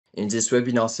In this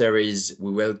webinar series,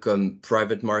 we welcome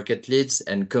private market leads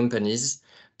and companies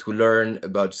to learn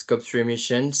about Scope 3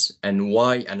 emissions and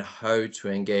why and how to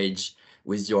engage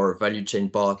with your value chain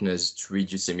partners to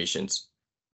reduce emissions.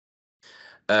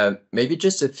 Maybe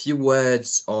just a few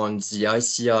words on the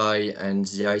ICI and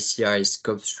the ICI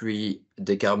Scope 3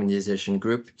 Decarbonisation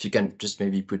Group. If you can just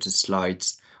maybe put a slide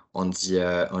on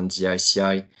the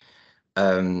ICI.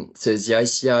 So the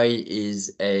ICI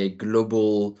is a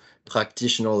global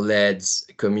practitioner-led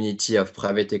community of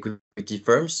private equity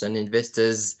firms and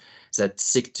investors that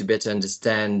seek to better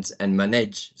understand and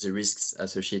manage the risks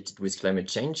associated with climate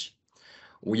change.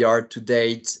 We are to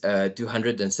date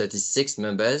 236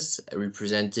 members,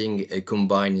 representing a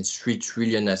combined 3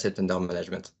 trillion assets under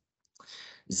management.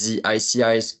 The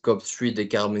ICI Scope 3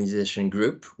 Decarbonisation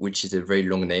Group, which is a very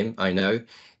long name, I know,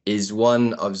 is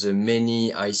one of the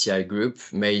many ICI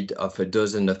groups made of a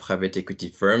dozen of private equity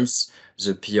firms,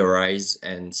 the PRIs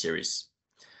and series.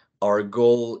 Our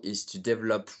goal is to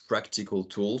develop practical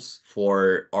tools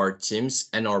for our teams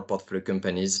and our portfolio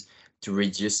companies to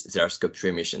reduce their Scope 3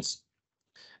 emissions.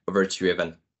 Over to you,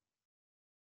 Evan.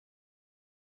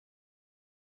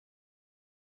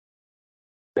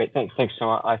 Great, thanks,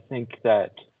 Thomas. I think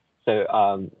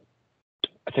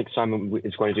Simon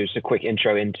is going to do just a quick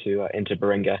intro into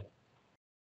Baringa.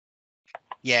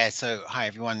 Yeah, so hi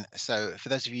everyone. So for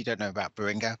those of you who don't know about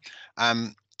Baringa,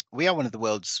 we are one of the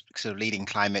world's sort of leading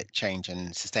climate change and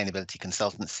sustainability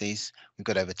consultancies. We've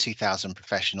got over 2,000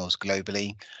 professionals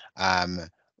globally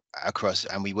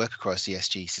and we work across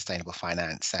ESG, sustainable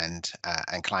finance, and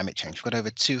climate change. We've got over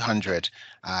 200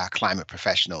 climate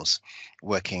professionals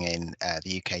working in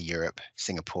the UK, Europe,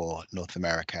 Singapore, North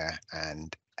America,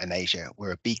 and Asia.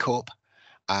 We're a B Corp,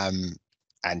 and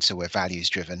so we're values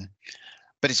driven.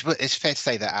 But it's fair to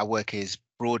say that our work is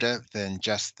broader than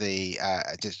just the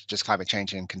just climate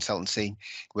change and consultancy.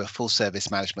 We're a full service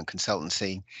management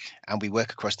consultancy, and we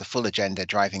work across the full agenda,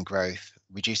 driving growth,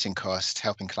 reducing costs,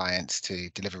 helping clients to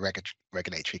deliver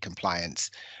regulatory compliance,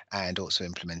 and also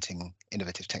implementing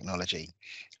innovative technology.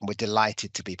 And we're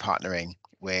delighted to be partnering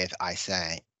with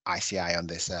ICI on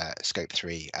this Scope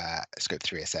 3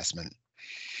 assessment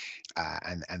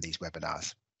and these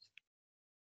webinars.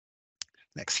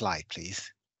 Next slide, please.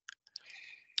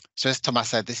 So as Thomas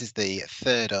said, this is the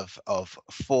third of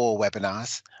 4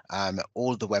 webinars.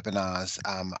 All the webinars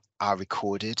are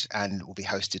recorded and will be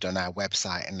hosted on our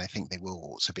website, and I think they will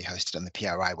also be hosted on the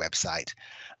PRI website.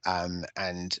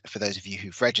 And for those of you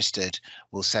who've registered,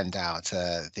 we'll send out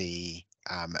the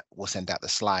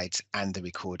slides and the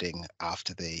recording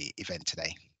after the event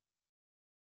today.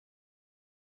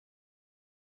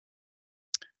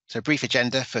 So a brief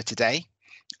agenda for today.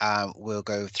 We'll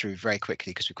go through very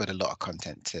quickly because we've got a lot of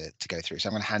content to go through. So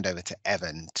I'm going to hand over to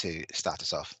Evan to start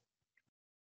us off.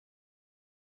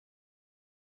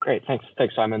 Great, thanks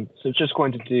Simon. So just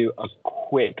going to do a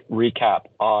quick recap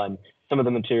on some of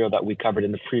the material that we covered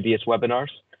in the previous webinars,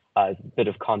 as a bit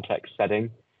of context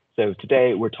setting. So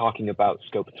today we're talking about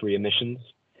Scope 3 emissions.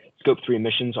 Scope 3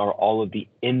 emissions are all of the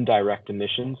indirect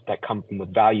emissions that come from the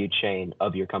value chain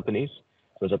of your companies,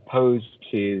 as opposed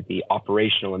to the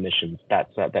operational emissions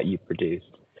that you produced.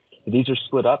 These are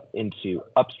split up into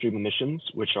upstream emissions,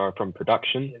 which are from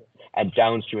production, and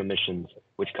downstream emissions,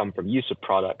 which come from use of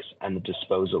products and the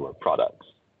disposal of products.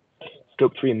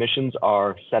 Scope 3 emissions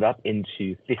are set up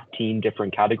into 15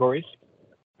 different categories,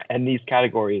 and these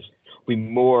categories will be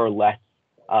more or less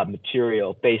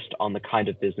material based on the kind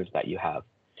of business that you have.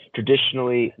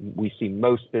 Traditionally, we see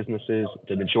most businesses,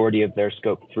 the majority of their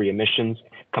Scope 3 emissions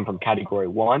come from category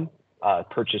 1,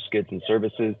 purchased goods and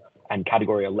services, and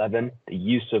category 11, the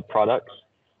use of products.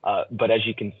 But as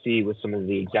you can see with some of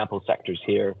the example sectors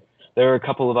here, there are a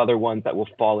couple of other ones that will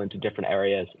fall into different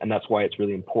areas, and that's why it's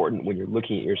really important when you're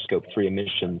looking at your Scope 3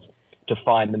 emissions to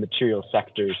find the material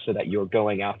sectors so that you're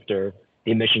going after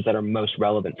the emissions that are most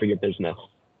relevant for your business.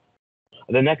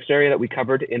 The next area that we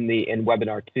covered in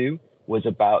webinar 2 was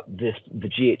about the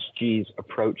GHG's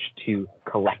approach to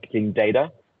collecting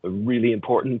data. Really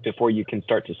important before you can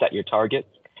start to set your targets,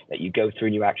 that you go through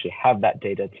and you actually have that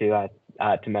data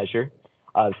to measure.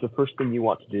 So the first thing you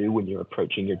want to do when you're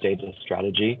approaching your data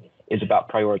strategy is about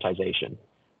prioritization.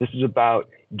 This is about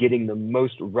getting the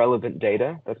most relevant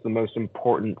data that's the most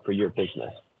important for your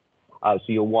business. So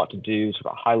you'll want to do sort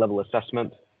of a high-level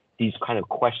assessment. These kind of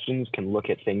questions can look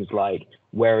at things like,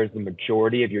 where is the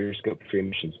majority of your Scope 3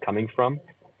 emissions coming from?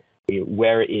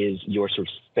 Where is your sort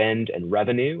of spend and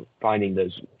revenue, finding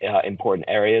those important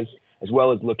areas, as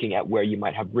well as looking at where you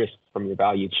might have risks from your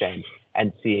value chain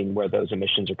and seeing where those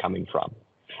emissions are coming from.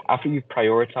 After you've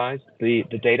prioritized the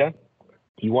data,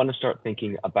 you want to start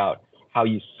thinking about how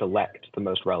you select the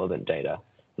most relevant data.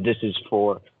 This is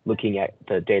for looking at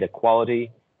the data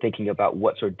quality, thinking about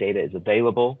what sort of data is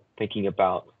available, thinking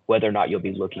about whether or not you'll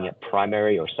be looking at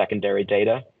primary or secondary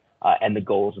data, and the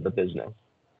goals of the business.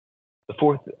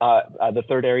 The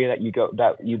third area that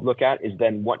you look at is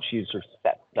then once you've sort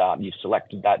of you've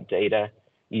selected that data,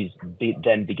 you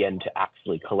then begin to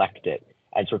actually collect it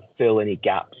and sort of fill any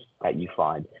gaps that you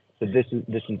find. So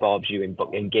this involves you in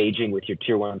engaging with your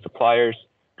tier 1 suppliers,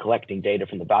 collecting data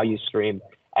from the value stream,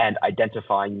 and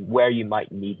identifying where you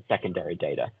might need secondary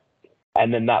data.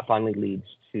 And then that finally leads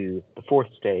to the fourth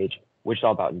stage, which is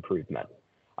all about improvement.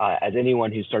 As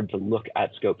anyone who's started to look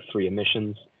at Scope 3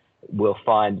 emissions will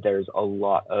find there's a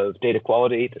lot of data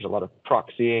quality, there's a lot of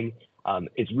proxying.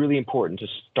 It's really important to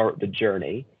start the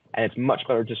journey, and it's much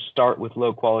better to start with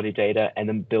low quality data and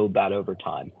then build that over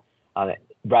time,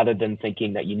 rather than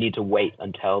thinking that you need to wait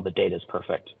until the data is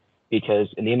perfect.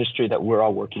 Because in the industry that we're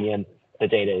all working in, the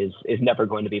data is never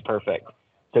going to be perfect.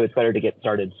 So it's better to get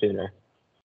started sooner.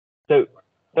 So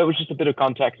that was just a bit of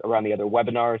context around the other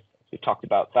webinars. We've talked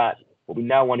about that. What we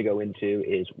now want to go into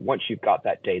is once you've got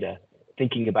that data,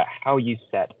 thinking about how you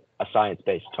set a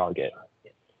science-based target.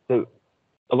 So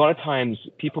a lot of times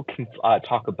people can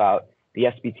talk about the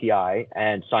SBTi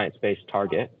and science-based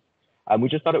target. We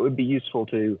just thought it would be useful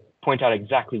to point out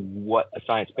exactly what a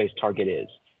science-based target is,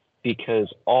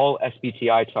 because all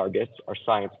SBTi targets are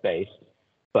science-based,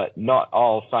 but not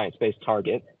all science-based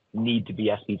targets need to be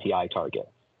SBTi targets.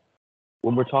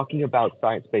 When we're talking about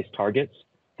science-based targets,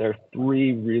 there are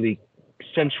three really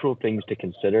central things to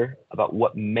consider about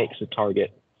what makes a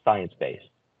target science-based.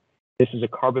 This is a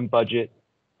carbon budget,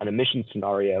 an emission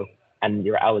scenario, and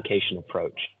your allocation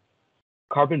approach.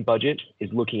 Carbon budget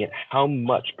is looking at how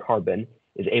much carbon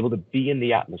is able to be in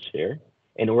the atmosphere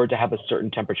in order to have a certain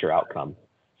temperature outcome.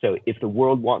 So if the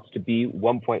world wants to be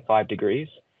 1.5 degrees,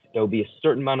 there will be a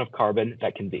certain amount of carbon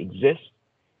that can exist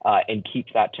and keep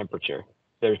that temperature.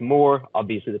 There's more,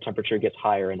 obviously the temperature gets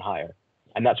higher and higher.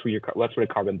 And that's what a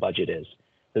carbon budget is.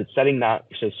 So it's setting that,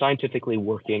 so scientifically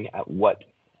working at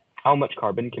how much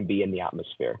carbon can be in the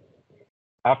atmosphere.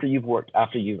 After you've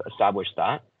established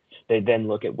that, they then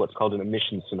look at what's called an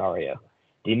emission scenario.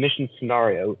 The emission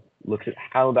scenario looks at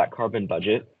how that carbon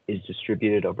budget is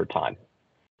distributed over time.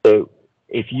 So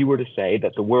if you were to say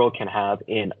that the world can have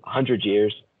in 100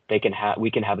 years, we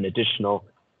can have an additional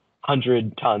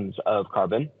 100 tons of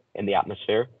carbon in the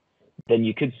atmosphere, then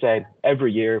you could say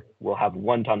every year we'll have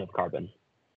 1 ton of carbon.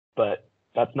 But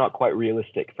that's not quite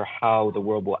realistic for how the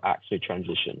world will actually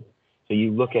transition. So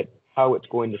you look at how it's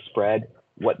going to spread,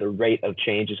 what the rate of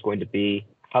change is going to be,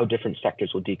 how different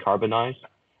sectors will decarbonize,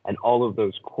 and all of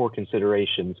those core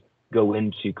considerations go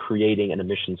into creating an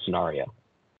emission scenario.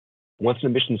 Once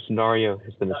an emission scenario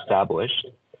has been established,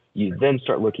 you then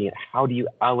start looking at how do you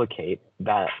allocate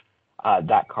that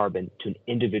carbon to an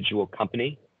individual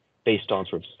company based on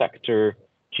sort of sector,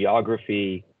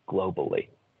 geography, globally.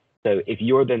 So if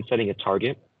you're then setting a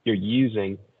target, you're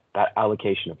using that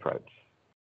allocation approach.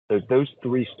 So those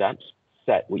 3 steps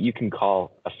set what you can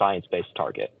call a science-based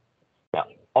target. Now,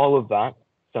 all of that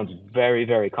sounds very,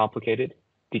 very complicated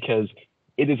because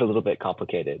it is a little bit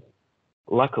complicated.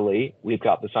 Luckily, we've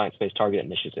got the Science Based Target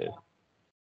Initiative.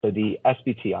 So the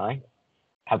SBTi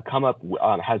have come up,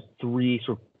 has 3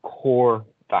 sort of core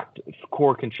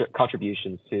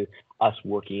contributions to us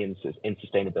working in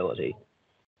sustainability,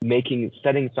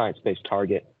 setting science-based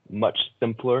target much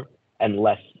simpler and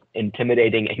less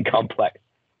intimidating and complex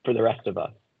for the rest of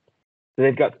us. So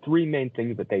they've got 3 main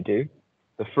things that they do.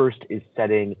 The first is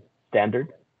setting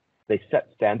standards. They set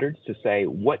standards to say,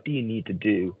 what do you need to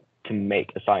do to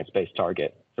make a science-based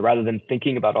target? So rather than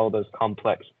thinking about all those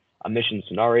complex emission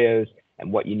scenarios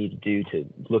and what you need to do to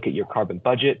look at your carbon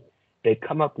budget, they've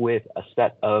come up with a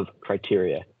set of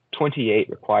criteria, 28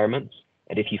 requirements.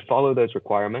 And if you follow those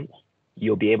requirements,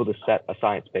 you'll be able to set a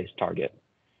science-based target.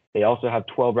 They also have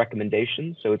 12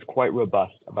 recommendations, so it's quite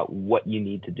robust about what you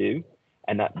need to do.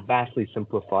 And that vastly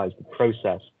simplifies the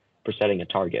process for setting a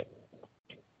target.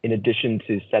 In addition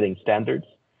to setting standards,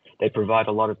 they provide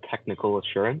a lot of technical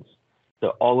assurance. So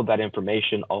all of that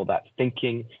information, all that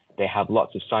thinking, they have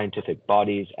lots of scientific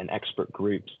bodies and expert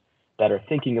groups that are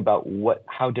thinking about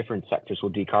how different sectors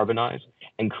will decarbonize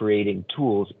and creating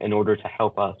tools in order to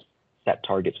help us set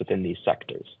targets within these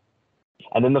sectors.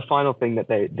 And then the final thing that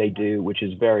they do, which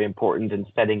is very important in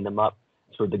setting them up,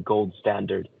 sort of the gold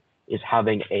standard, is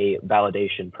having a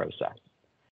validation process.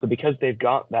 So because they've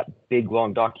got that big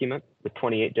long document with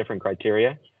 28 different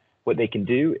criteria, what they can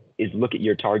do is look at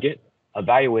your target,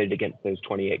 evaluate it against those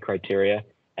 28 criteria,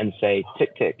 and say,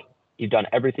 tick, tick, you've done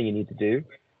everything you need to do.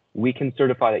 We can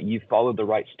certify that you've followed the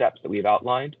right steps that we've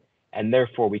outlined, and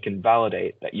therefore we can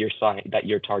validate that your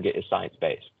target is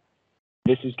science-based.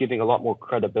 This is giving a lot more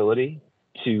credibility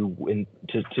to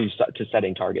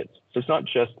setting targets. So it's not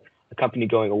just a company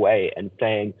going away and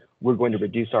saying we're going to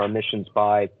reduce our emissions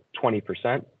by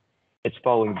 20%. It's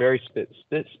following very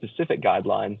specific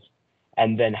guidelines,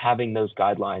 and then having those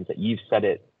guidelines that you've set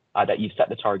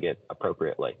the target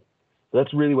appropriately. So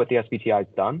that's really what the SBTi has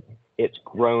done. It's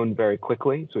grown very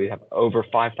quickly. So we have over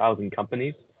 5,000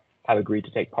 companies have agreed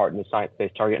to take part in the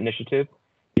Science-Based Target Initiative.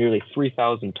 Nearly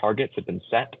 3,000 targets have been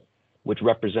set, which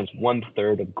represents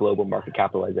 1/3 of global market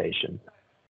capitalization.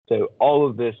 So all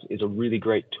of this is a really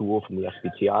great tool from the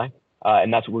SBTi,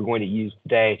 and that's what we're going to use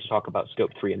today to talk about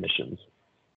Scope 3 emissions.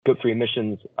 Scope 3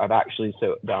 emissions have actually,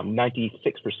 so about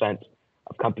 96%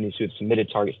 of companies who have submitted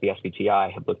targets to the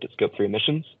SBTi have looked at Scope 3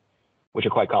 emissions, which are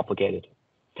quite complicated.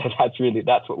 So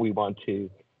that's what we want to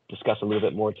discuss a little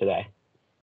bit more today.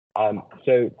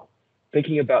 So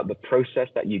thinking about the process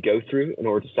that you go through in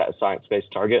order to set a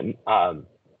science-based target,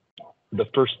 the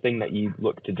first thing that you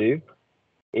look to do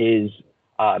is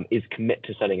commit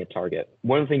to setting a target.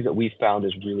 One of the things that we found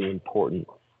is really important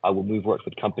when we've worked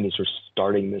with companies who are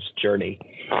starting this journey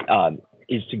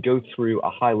is to go through a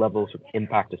high level of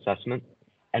impact assessment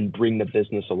and bring the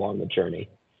business along the journey.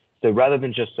 So rather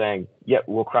than just saying, yeah,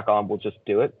 we'll crack on, we'll just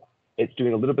do it, it's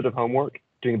doing a little bit of homework,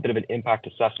 doing a bit of an impact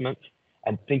assessment,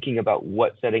 and thinking about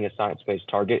what setting a science-based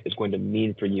target is going to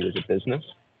mean for you as a business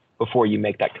before you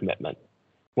make that commitment.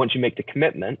 Once you make the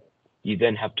commitment, you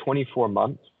then have 24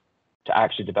 months to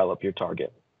actually develop your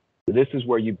target. So this is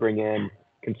where you bring in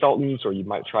consultants, or you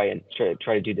might try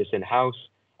to do this in-house,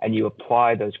 and you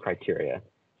apply those criteria.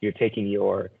 You're taking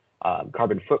your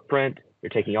carbon footprint, you're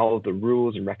taking all of the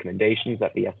rules and recommendations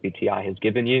that the SBTi has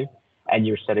given you, and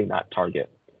you're setting that target.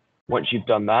 Once you've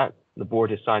done that, the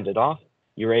board has signed it off,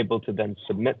 you're able to then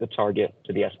submit the target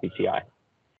to the SBTi.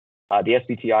 The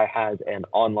SBTi has an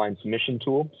online submission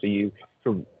tool, so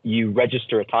you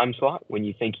register a time slot when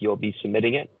you think you'll be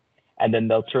submitting it, and then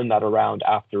they'll turn that around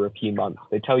after a few months.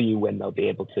 They tell you when they'll be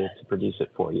able to produce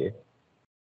it for you.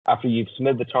 After you've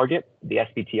submitted the target, the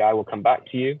SBTi will come back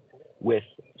to you with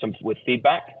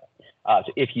feedback.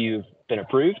 So if you've been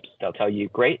approved, they'll tell you,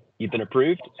 great, you've been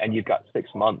approved, and you've got 6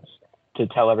 months to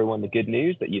tell everyone the good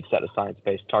news that you've set a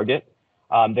science-based target.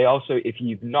 They also, if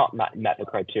you've not met the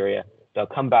criteria, they'll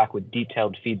come back with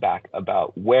detailed feedback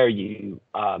about where you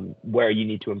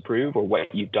need to improve or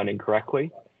what you've done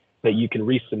incorrectly, so that you can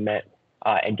resubmit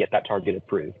and get that target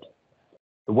approved.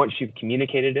 But once you've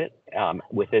communicated it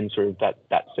within sort of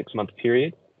that 6-month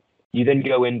period, you then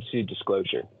go into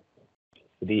disclosure.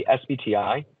 The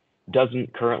SBTi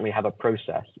doesn't currently have a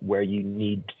process where you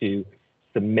need to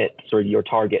submit sort of your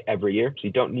target every year. So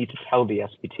you don't need to tell the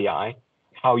SBTi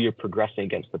how you're progressing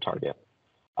against the target.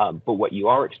 But what you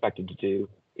are expected to do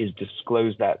is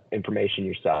disclose that information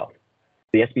yourself.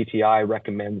 The SBTi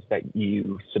recommends that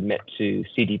you submit to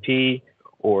CDP,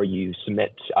 or you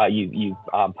submit, you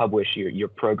publish your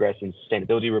progress and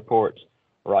sustainability reports,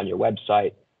 or on your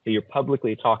website. So you're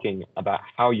publicly talking about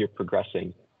how you're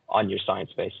progressing on your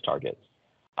science-based targets.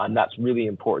 And that's really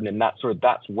important. And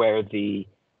that's where the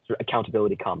sort of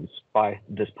accountability comes, by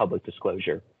this public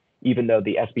disclosure, even though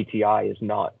the SBTi is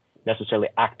not necessarily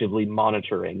actively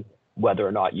monitoring whether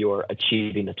or not you're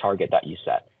achieving the target that you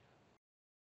set.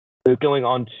 So going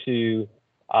on to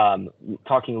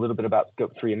talking a little bit about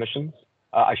Scope 3 emissions.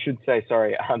 I should say,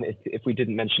 sorry, if we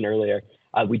didn't mention earlier,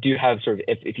 we do have sort of,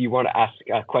 if you want to ask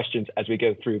questions as we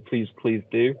go through, please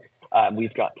do.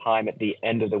 We've got time at the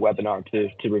end of the webinar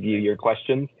to review your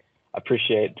questions. I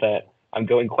appreciate that I'm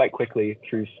going quite quickly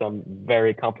through some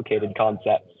very complicated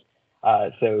concepts.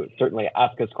 So certainly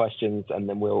ask us questions, and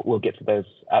then we'll get to those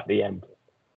at the end.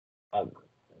 So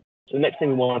the next thing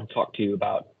we want to talk to you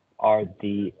about are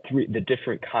the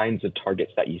different kinds of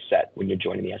targets that you set when you're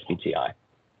joining the SBTi,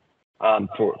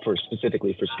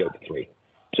 specifically for Scope 3.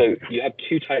 So you have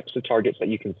 2 types of targets that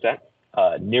you can set,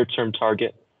 a near-term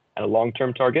target and a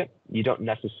long-term target. You don't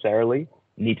necessarily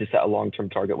need to set a long-term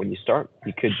target when you start.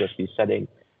 You could just be setting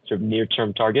sort of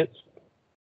near-term targets.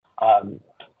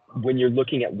 When you're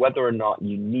looking at whether or not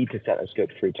you need to set a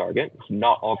Scope 3 target,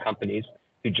 not all companies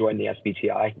who join the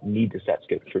SBTi need to set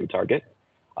Scope 3 target.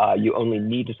 You only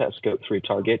need to set a Scope 3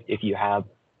 target if you have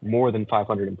more than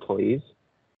 500 employees,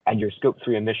 and your Scope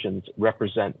 3 emissions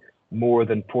represent more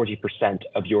than 40%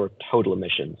 of your total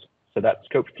emissions. So that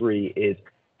Scope 3 is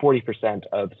 40%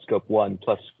 of Scope 1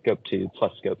 plus Scope 2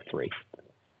 plus Scope 3.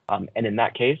 And in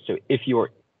that case, so if you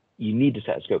need to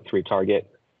set a Scope 3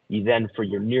 target, you then, for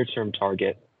your near-term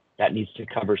target, that needs to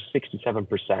cover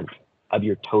 67% of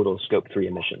your total Scope 3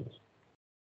 emissions.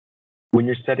 When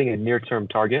you're setting a near-term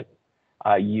target,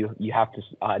 you have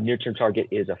to near-term target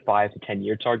is a 5 to 10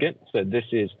 year target. So this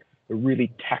is a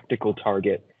really tactical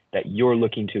target that you're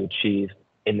looking to achieve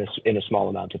in a small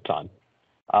amount of time.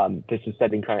 This is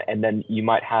setting and then you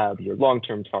might have your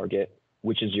long-term target,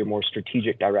 which is your more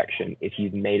strategic direction if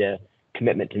you've made a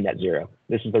commitment to net zero.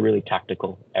 This is the really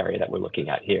tactical area that we're looking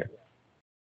at here.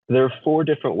 There are 4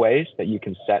 different ways that you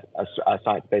can set a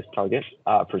science-based target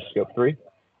for Scope 3.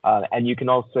 And you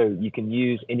can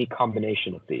use any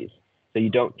combination of these. So you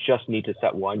don't just need to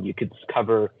set one, you could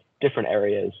cover different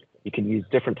areas. You can use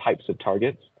different types of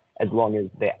targets as long as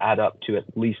they add up to at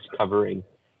least covering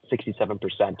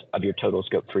 67% of your total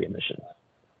Scope 3 emissions.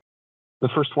 The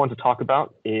first one to talk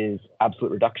about is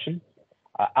absolute reduction.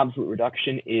 Absolute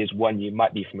reduction is one you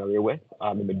might be familiar with.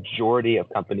 The majority of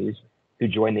companies who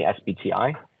join the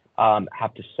SBTi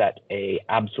have to set an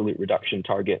absolute reduction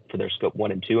target for their Scope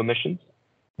 1 and 2 emissions.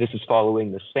 This is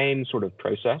following the same sort of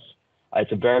process.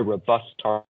 It's a very robust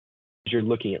target. You're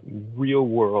looking at real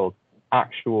world,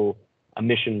 actual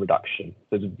emission reduction.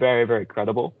 So it's very, very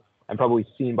credible and probably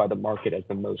seen by the market as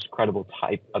the most credible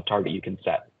type of target you can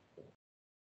set.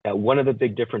 Now, one of the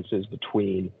big differences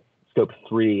between Scope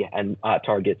 3 and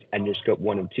targets and your Scope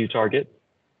 1 and 2 targets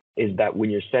is that when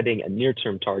you're setting a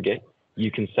near-term target,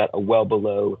 you can set a well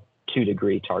below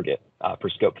 2-degree target for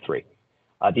Scope 3.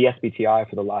 The SBTi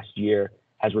for the last year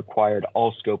has required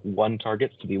all Scope 1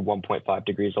 targets to be 1.5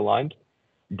 degrees aligned,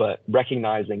 but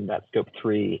recognizing that Scope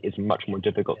 3 is much more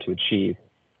difficult to achieve,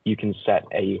 you can set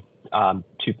a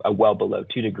well below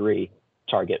 2-degree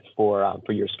target for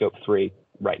your Scope 3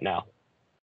 right now.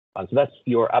 So that's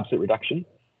your absolute reduction.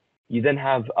 You then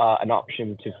have an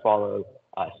option to follow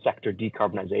a sector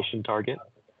decarbonization target.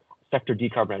 Sector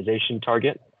decarbonization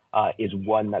target is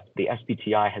one that the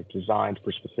SBTi has designed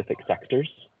for specific sectors.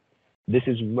 This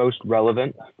is most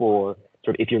relevant for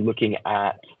sort of if you're looking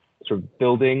at sort of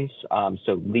buildings,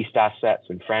 so leased assets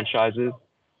and franchises,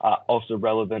 also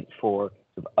relevant for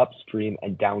sort of upstream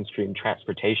and downstream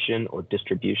transportation or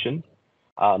distribution.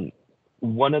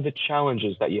 One of the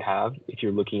challenges that you have if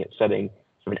you're looking at setting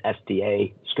sort of an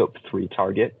SDA Scope 3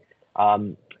 target,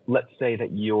 let's say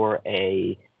that you're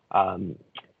a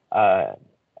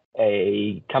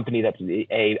company that's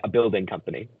a building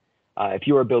company. If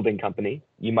you're a building company,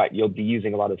 you'll be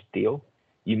using a lot of steel.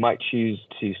 You might choose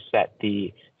to set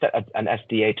an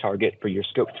SDA target for your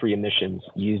Scope 3 emissions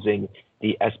using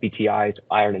the SBTi's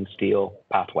iron and steel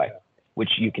pathway, which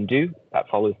you can do. That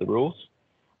follows the rules.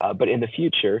 But in the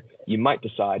future, you might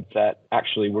decide that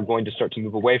actually we're going to start to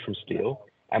move away from steel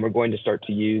and we're going to start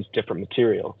to use different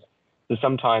materials. So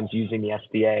sometimes using the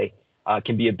SDA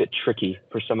can be a bit tricky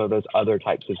for some of those other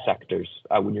types of sectors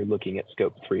when you're looking at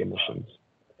Scope 3 emissions.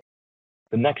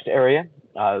 The next area,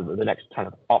 the next kind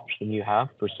of option you have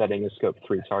for setting a Scope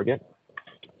 3 target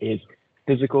is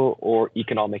physical or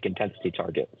economic intensity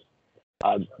targets.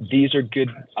 These are good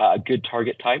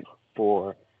target type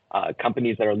for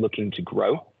companies that are looking to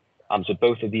grow. So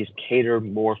both of these cater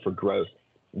more for growth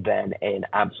than an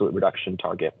absolute reduction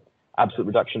target. Absolute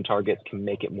reduction targets can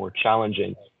make it more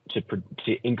challenging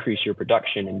to increase your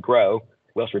production and grow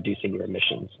whilst reducing your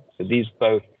emissions. So these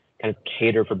both kind of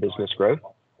cater for business growth.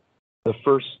 The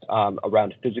first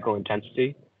around physical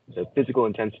intensity. So physical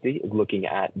intensity is looking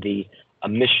at the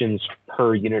emissions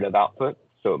per unit of output.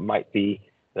 So it might be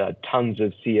the tons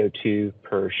of CO2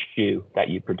 per shoe that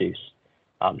you produce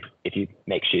if you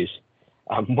make shoes.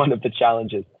 One of the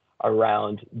challenges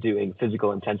around doing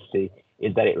physical intensity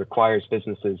is that it requires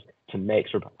businesses to make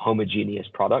sort of homogeneous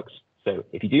products. So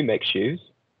if you do make shoes,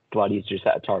 it's a lot easier to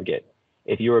set a target.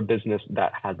 If you're a business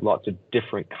that has lots of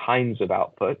different kinds of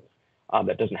output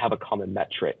that doesn't have a common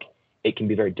metric, it can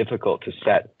be very difficult to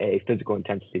set a physical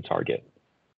intensity target.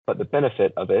 But the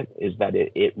benefit of it is that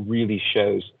it really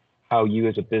shows how you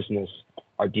as a business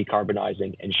are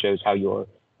decarbonizing and shows how your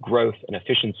growth and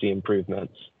efficiency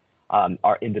improvements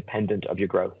are independent of your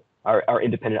growth, are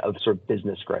independent of sort of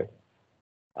business growth.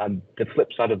 The flip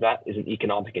side of that is an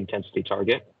economic intensity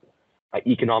target.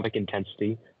 Economic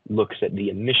intensity looks at the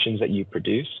emissions that you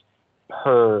produce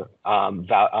per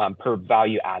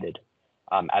value added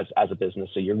as a business.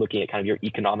 So you're looking at kind of your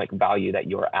economic value that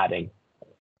you're adding.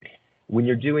 When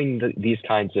you're doing these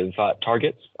kinds of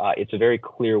targets, it's a very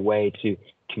clear way to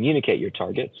communicate your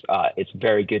targets. It's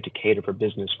very good to cater for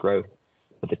business growth.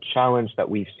 But the challenge that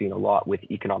we've seen a lot with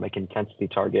economic intensity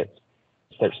targets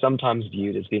is they're sometimes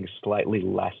viewed as being slightly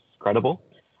less credible.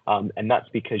 And that's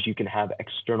because you can have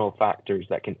external factors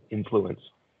that can influence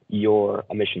your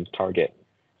emissions target.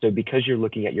 So because you're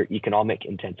looking at your economic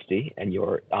intensity and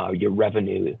your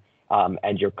revenue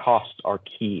and your costs are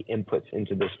key inputs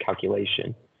into this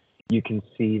calculation, you can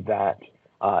see that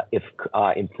if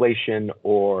inflation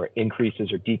or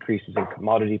increases or decreases in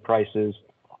commodity prices,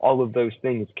 all of those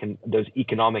things those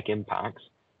economic impacts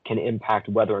can impact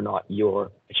whether or not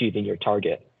you're achieving your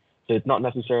target. So it's not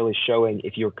necessarily showing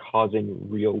if you're causing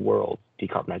real world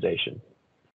decarbonization.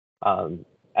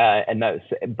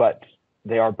 But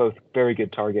they are both very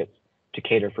good targets to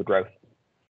cater for growth.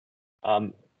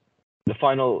 The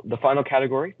final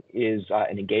category is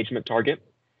an engagement target.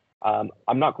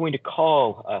 I'm not going to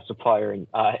call supplier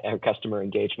and customer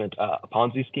engagement a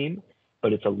Ponzi scheme,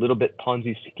 but it's a little bit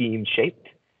Ponzi scheme shaped.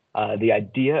 The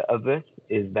idea of this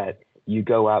is that you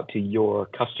go out to your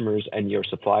customers and your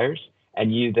suppliers,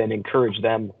 and you then encourage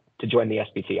them to join the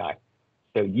SBTi.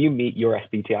 So you meet your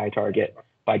SBTi target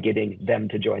by getting them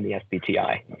to join the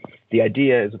SBTi. The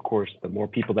idea is, of course, the more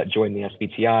people that join the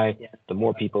SBTi, the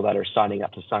more people that are signing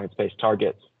up to science-based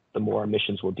targets, the more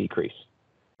emissions will decrease.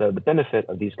 So the benefit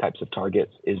of these types of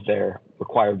targets is they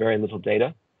require very little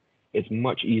data. It's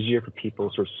much easier for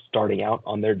people sort of starting out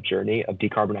on their journey of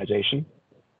decarbonization.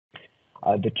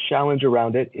 The challenge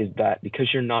around it is that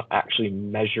because you're not actually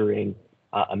measuring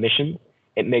emissions,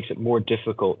 it makes it more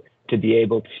difficult to be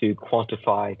able to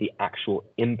quantify the actual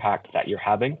impact that you're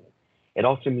having. It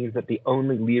also means that the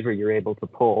only lever you're able to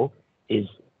pull is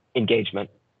engagement.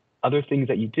 Other things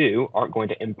that you do aren't going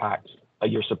to impact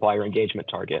your supplier engagement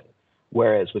target.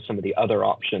 Whereas with some of the other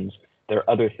options, there are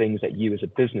other things that you as a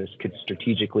business could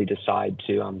strategically decide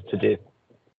to do.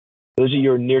 Those are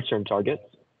your near-term targets.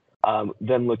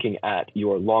 Then looking at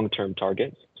your long-term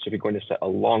targets. So if you're going to set a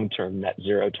long-term net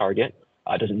zero target,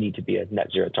 it doesn't need to be a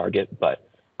net zero target, but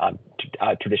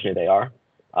traditionally they are.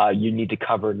 You need to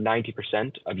cover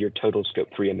 90% of your total scope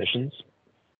 3 emissions.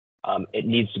 It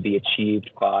needs to be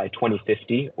achieved by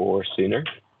 2050 or sooner,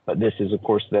 but this is of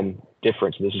course then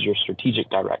different. So this is your strategic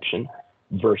direction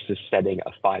versus setting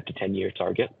a 5 to 10 year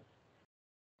target.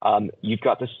 You've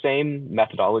got the same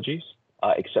methodologies,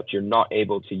 except you're not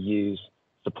able to use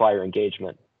supplier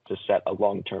engagement to set a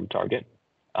long-term target.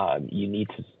 You need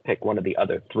to pick one of the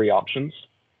other 3 options.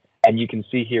 And you can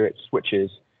see here it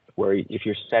switches where if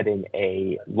you're setting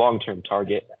a long-term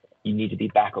target, you need to be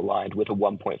back aligned with a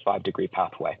 1.5 degree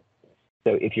pathway.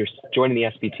 So if you're joining the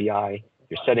SBTi,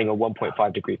 you're setting a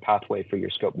 1.5 degree pathway for your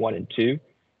scope 1 and 2,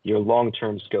 your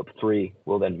long-term scope 3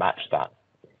 will then match that.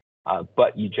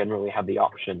 But you generally have the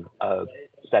option of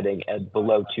setting a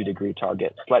below 2 degree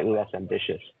target, slightly less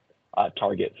ambitious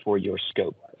target for your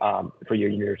scope, for your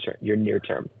near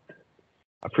term.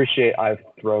 Appreciate I've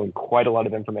thrown quite a lot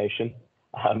of information.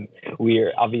 We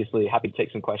are obviously happy to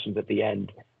take some questions at the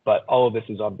end, but all of this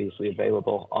is obviously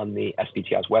available on the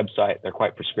SBTi's website. They're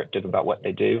quite prescriptive about what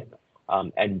they do.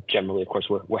 And generally, of course,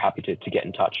 we're happy to get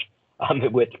in touch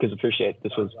because appreciate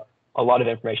this was a lot of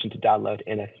information to download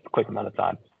in a quick amount of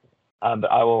time.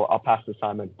 But I'll pass to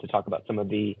Simon to talk about some of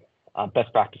the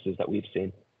best practices that we've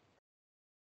seen.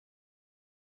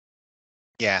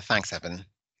 Yeah, thanks, Evan.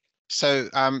 So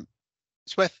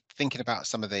it's worth thinking about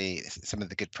some of the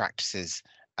good practices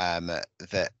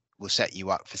that will set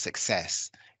you up for success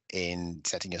in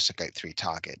setting your scope 3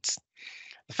 targets.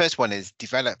 The first one is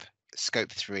develop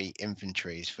scope 3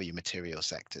 inventories for your material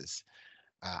sectors.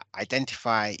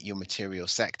 Identify your material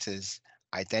sectors,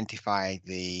 identify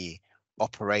the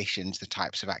operations, the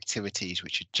types of activities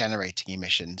which are generating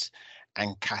emissions,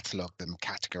 and catalog them,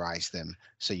 categorize them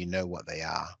so you know what they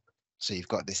are. So you've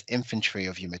got this inventory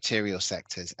of your material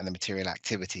sectors and the material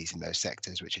activities in those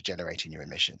sectors which are generating your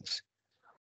emissions.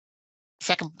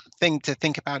 Second thing to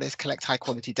think about is collect high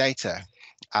quality data.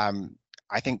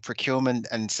 I think procurement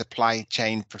and supply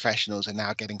chain professionals are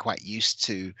now getting quite used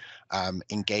to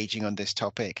engaging on this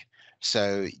topic.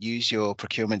 So use your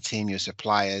procurement team, your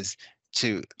suppliers,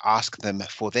 to ask them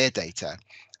for their data,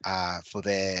 for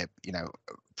their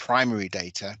primary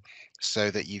data,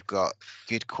 so that you've got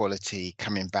good quality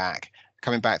coming back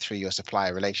through your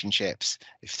supplier relationships,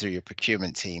 through your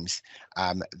procurement teams.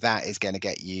 That is going to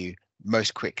get you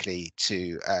most quickly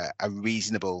to a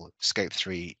reasonable scope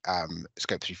 3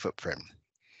 footprint.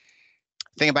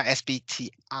 The thing about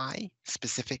SBTi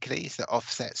specifically is that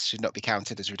offsets should not be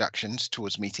counted as reductions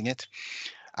towards meeting it.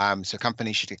 So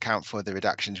companies should account for the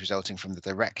reductions resulting from the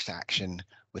direct action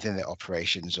within their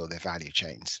operations or their value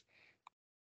chains.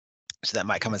 So that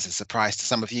might come as a surprise to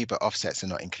some of you, but offsets are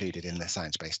not included in the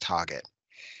science-based target.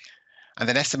 And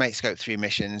then estimate scope 3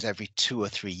 emissions every 2 or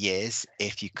 3 years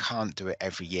if you can't do it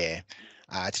every year,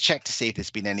 to check to see if there's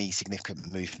been any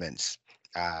significant movements,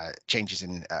 changes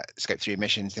in scope 3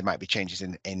 emissions. There might be changes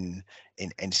in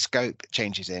scope,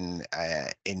 changes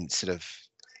in sort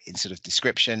of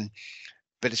description.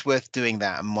 but it's worth doing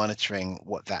that and monitoring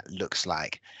what that looks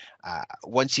like.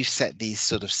 Once you've set these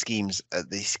sort of schemes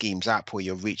up, or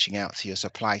you're reaching out to your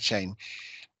supply chain,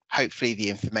 hopefully the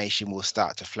information will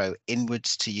start to flow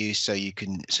inwards to you, so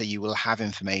you will have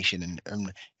information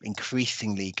and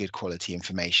increasingly good quality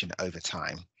information over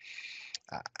time.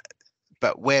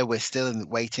 But where we're still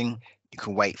waiting, you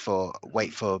can wait for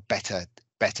better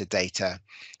data.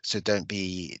 So don't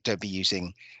be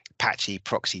using patchy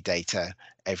proxy data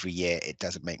every year. It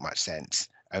doesn't make much sense.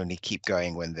 Only keep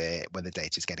going when the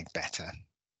data is getting better.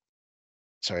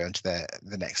 Sorry, on to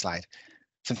the next slide.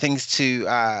 Some things to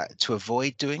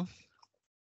avoid doing.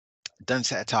 Don't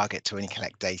set a target to only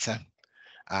collect data.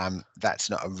 That's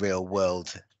not a real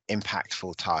world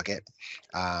impactful target.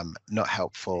 Not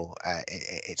helpful.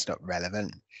 It's not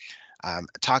relevant.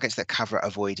 Targets that cover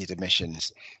avoided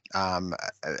emissions,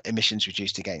 emissions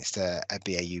reduced against a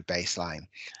BAU baseline.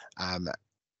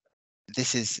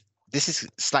 This is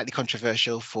slightly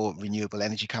controversial for renewable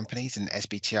energy companies, and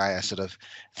SBTi are sort of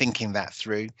thinking that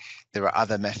through. There are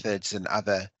other methods and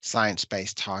other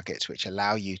science-based targets which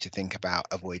allow you to think about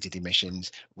avoided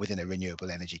emissions within a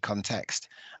renewable energy context.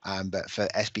 But for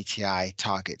SBTi,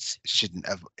 targets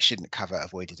shouldn't cover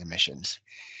avoided emissions.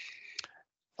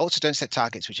 Also, don't set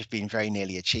targets which have been very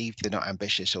nearly achieved. They're not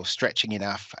ambitious or stretching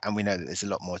enough, and we know that there's a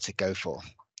lot more to go for.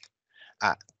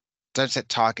 Don't set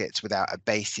targets without a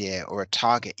base year or a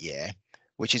target year,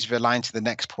 which is aligned to the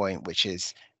next point, which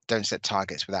is don't set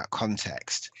targets without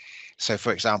context. So,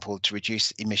 for example, to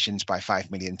reduce emissions by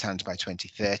 5 million tonnes by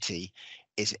 2030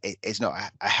 is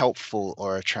not a helpful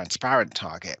or a transparent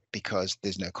target because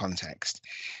there's no context.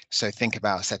 So think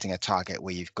about setting a target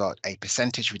where you've got a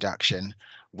percentage reduction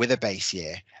with a base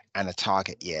year and a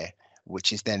target year,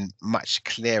 which is then much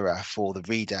clearer for the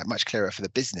reader, much clearer for the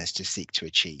business to seek to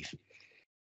achieve.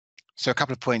 So a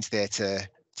couple of points there to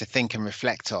think and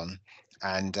reflect on,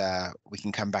 and we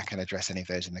can come back and address any of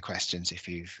those in the questions if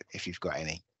you've got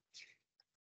any.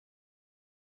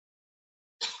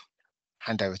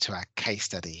 Hand over to our case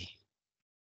study.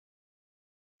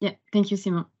 Yeah, thank you,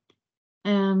 Simon.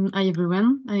 Hi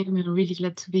everyone, I'm really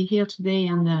glad to be here today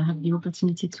and have the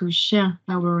opportunity to share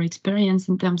our experience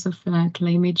in terms of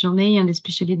climate journey and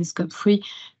especially the Scope 3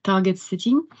 target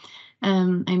setting.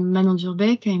 I'm Manon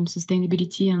Durbeck. I'm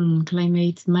Sustainability and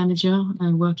Climate Manager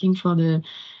working for the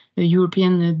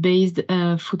European-based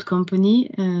food company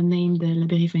named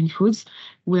Baringa Foods.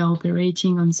 We are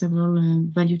operating on several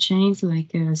value chains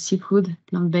like seafood,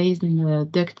 plant-based,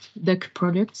 and duck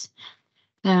products.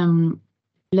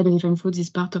 Baringa Foods is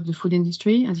part of the food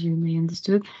industry, as you may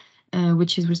understood,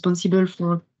 which is responsible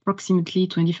for approximately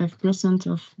 25%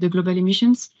 of the global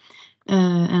emissions.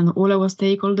 And all our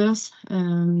stakeholders,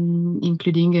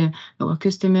 including our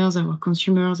customers, our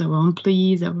consumers, our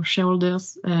employees, our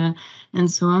shareholders,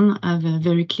 and so on, have a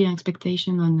very clear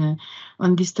expectation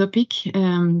on this topic.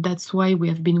 That's why we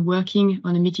have been working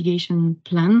on a mitigation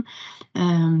plan,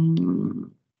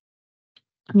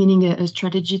 meaning a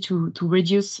strategy to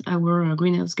reduce our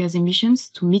greenhouse gas emissions,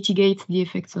 to mitigate the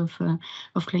effects of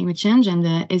climate change. And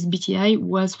SBTi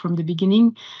was from the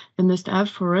beginning a must-have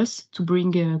for us to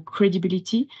bring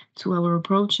credibility to our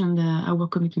approach and our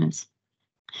commitments.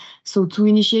 So to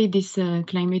initiate this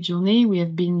climate journey, we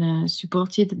have been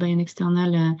supported by an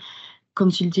external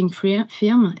consulting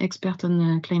firm, expert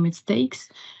on climate stakes,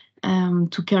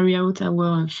 to carry out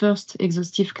our first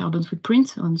exhaustive carbon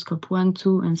footprint on Scope 1,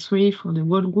 2, and 3 for the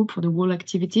whole group, for the whole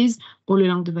activities all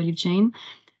along the value chain,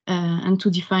 and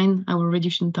to define our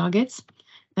reduction targets.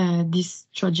 This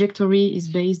trajectory is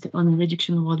based on a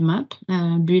reduction roadmap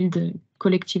built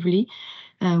collectively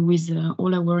with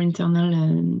all our internal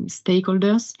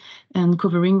stakeholders and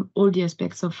covering all the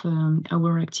aspects of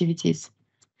our activities.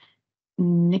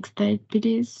 Next slide,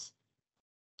 please.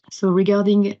 So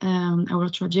regarding our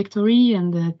trajectory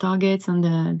and the targets and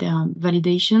their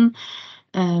validation,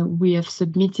 we have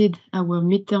submitted our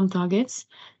midterm targets,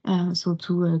 so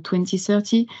to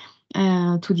 2030,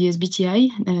 to the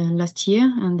SBTi last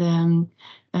year, and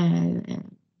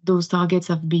those targets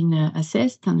have been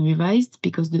assessed and revised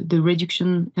because the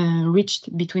reduction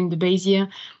reached between the base year,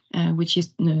 which is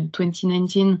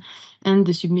 2019, and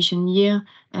the submission year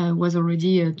was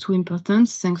already too important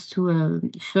thanks to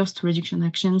first reduction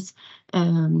actions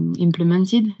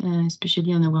implemented,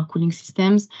 especially on our cooling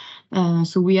systems.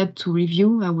 So we had to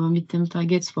review our midterm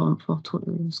targets for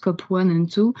Scope 1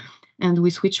 and 2, and we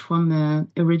switched from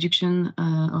a reduction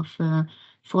of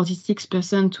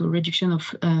 46% to a reduction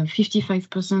of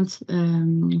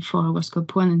 55% for our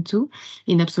scope 1 and 2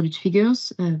 in absolute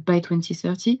figures by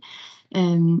 2030.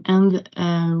 And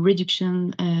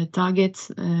reduction target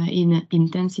in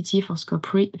intensity for scope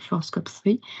 3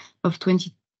 of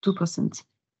 22%.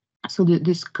 So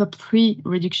the scope 3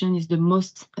 reduction is the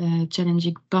most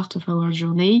challenging part of our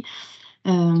journey.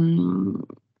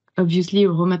 Obviously,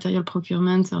 raw material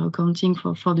procurements are accounting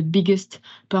for the biggest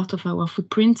part of our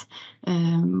footprint,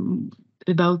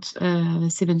 about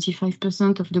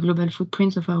 75% of the global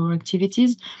footprint of our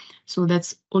activities. So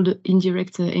that's all the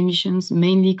indirect emissions,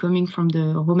 mainly coming from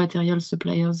the raw material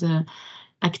suppliers'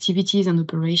 activities and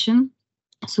operation.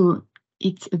 So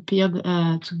it appeared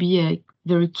to be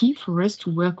very key for us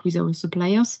to work with our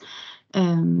suppliers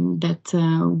that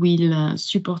will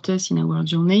support us in our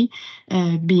journey,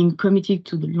 being committed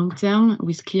to the long term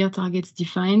with clear targets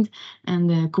defined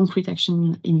and concrete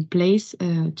action in place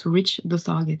to reach those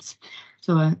targets.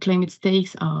 So climate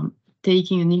stakes are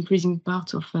taking an increasing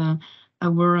part of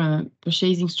our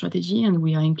purchasing strategy, and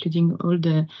we are including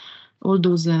all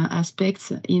those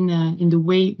aspects in the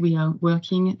way we are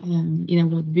working in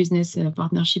our business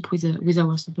partnership with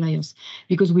our suppliers,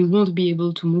 because we won't be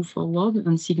able to move forward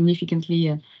and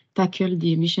significantly tackle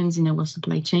the emissions in our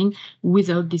supply chain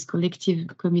without these collective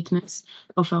commitments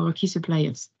of our key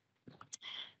suppliers.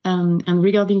 And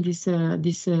regarding this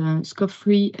scope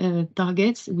 3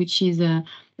 targets, which is a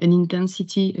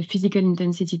physical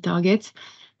intensity target,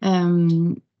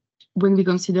 when we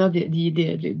consider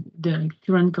the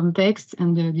current context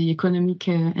and the economic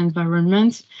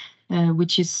environment,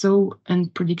 which is so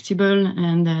unpredictable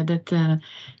and that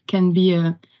can be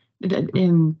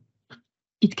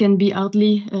it can be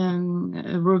hardly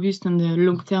robust on the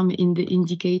long-term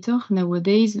indicator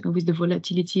nowadays, with the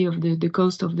volatility of the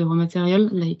cost of the raw material,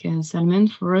 like salmon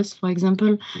for us, for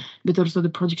example, but also the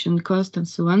production cost and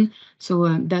so on.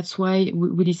 So that's why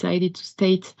we decided to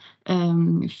state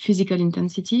physical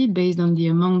intensity based on the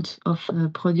amount of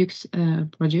products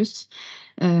produced.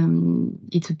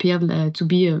 It appeared to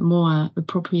be more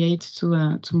appropriate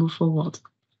to move forward.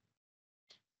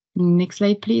 Next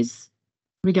slide, please.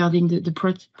 Regarding the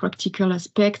practical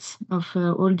aspects of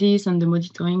all this and the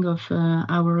monitoring of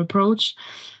our approach.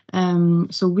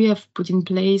 So we have put in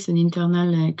place an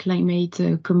internal climate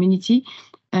community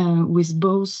with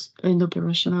both an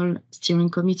operational steering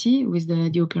committee with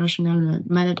the operational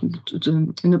management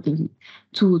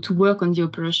to work on the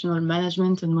operational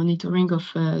management and monitoring of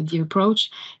the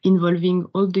approach, involving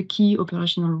all the key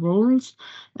operational roles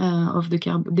of the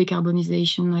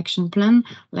decarbonization action plan,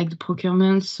 like the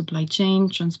procurement, supply chain,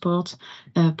 transport,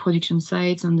 production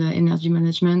sites, and the energy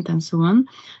management, and so on.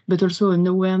 But also an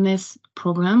awareness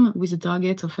program with a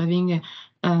target of having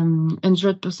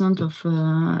 100% of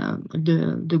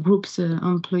the group's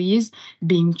employees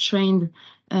being trained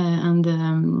and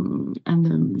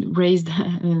raised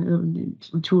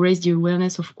to raise the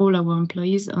awareness of all our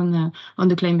employees on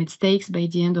the climate stakes by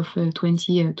the end of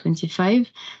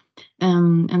 2025.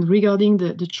 And regarding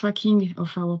the tracking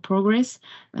of our progress,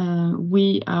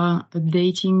 we are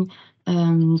updating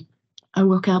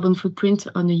our carbon footprint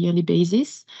on a yearly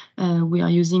basis. We are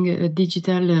using a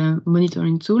digital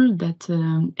monitoring tool that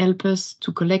helps us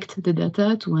to collect the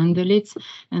data, to handle it,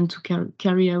 and to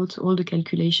carry out all the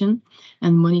calculation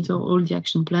and monitor all the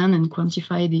action plan and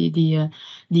quantify the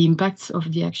impacts of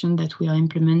the action that we are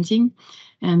implementing.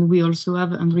 And we also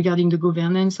have, and regarding the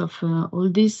governance of all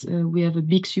this, we have a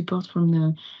big support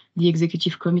from the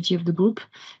executive committee of the group,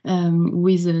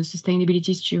 with a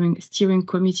sustainability steering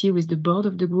committee with the board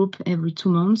of the group every 2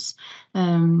 months,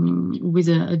 with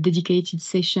a dedicated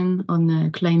session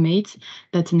on climate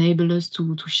that enable us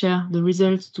to share the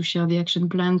results, to share the action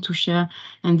plan, to share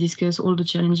and discuss all the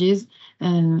challenges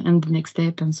and the next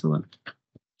step and so on.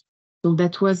 So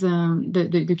that was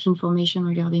the key information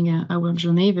regarding our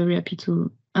journey. Very happy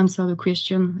to answer the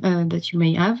question that you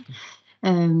may have.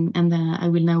 And I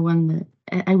will now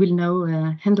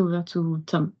hand over to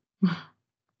Tom.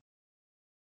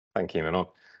 Thank you, Manon.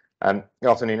 Good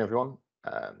afternoon, everyone.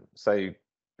 So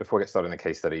before I get started in the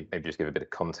case study, maybe just give a bit of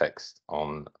context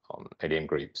on ADM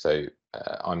Group. So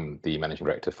I'm the Managing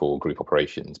Director for Group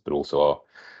Operations, but also our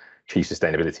Chief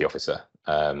Sustainability Officer.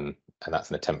 And that's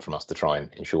an attempt from us to try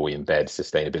and ensure we embed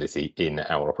sustainability in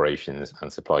our operations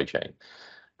and supply chain.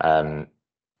 A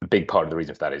big part of the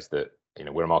reason for that is that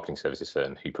we're a marketing services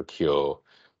firm who procure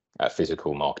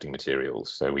physical marketing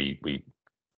materials. So we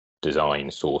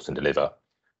design, source, and deliver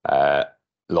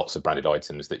lots of branded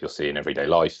items that you'll see in everyday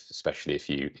life, especially if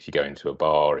you go into a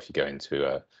bar, if you go into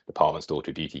a department store,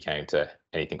 to a beauty counter,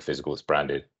 anything physical that's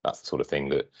branded. That's the sort of thing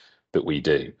that we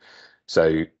do.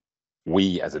 So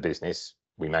we as a business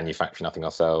We manufacture nothing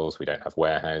ourselves. We don't have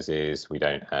warehouses. We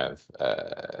don't have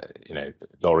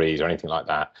lorries or anything like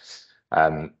that.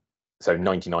 So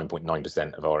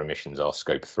 99.9% of our emissions are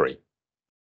scope 3,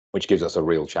 which gives us a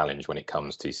real challenge when it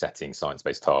comes to setting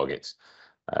science-based targets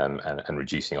and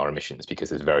reducing our emissions, because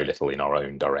there's very little in our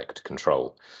own direct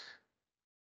control.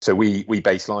 So we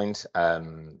baselined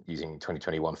using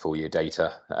 2021 full year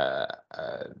data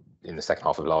in the second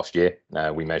half of last year.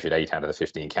 We measured 8 out of the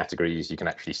 15 categories. You can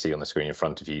actually see on the screen in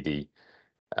front of you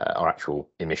our actual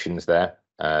emissions there.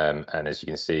 And as you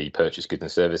can see, purchase goods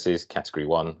and services, category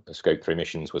 1 of scope 3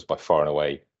 emissions was by far and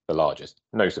away the largest.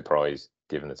 No surprise,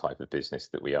 given the type of business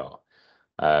that we are.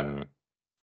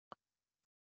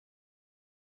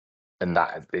 And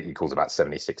that equals about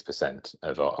 76%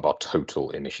 of our total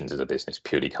emissions as a business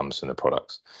purely comes from the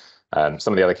products.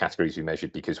 Some of the other categories we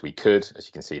measured because we could. As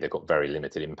you can see, they've got very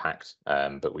limited impact,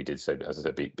 but we did so, as I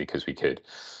said, because we could.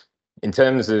 In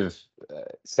terms of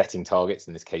setting targets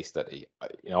in this case study,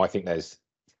 I think there's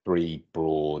 3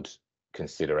 broad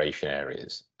consideration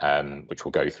areas, which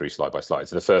we'll go through slide by slide.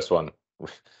 So the first one,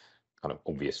 kind of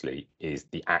obviously, is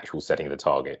the actual setting of the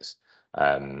targets.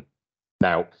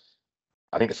 Now,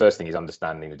 I think the first thing is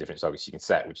understanding the different targets you can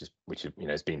set, which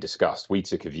has been discussed. We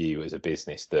took a view as a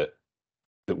business that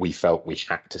we felt we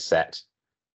had to set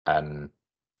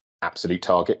absolute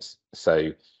targets.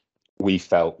 So we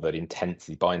felt that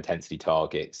intensity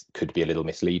targets could be a little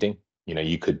misleading.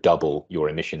 You could double your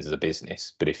emissions as a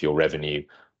business, but if your revenue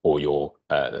or your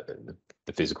the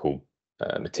physical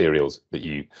materials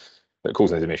that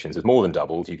cause those emissions is more than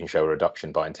doubled, you can show a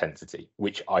reduction by intensity,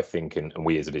 which I think, and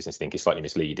we as a business think, is slightly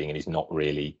misleading and is not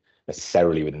really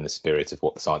necessarily within the spirit of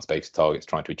what the science-based target's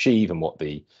trying to achieve and what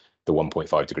the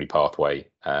 1.5 degree pathway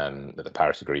that the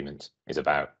Paris Agreement is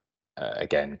about,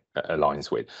 again,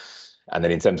 aligns with. And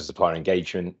then in terms of supplier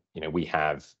engagement, we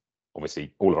have,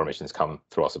 obviously, all of our emissions come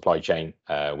through our supply chain.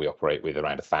 We operate with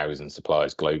around 1,000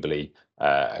 suppliers globally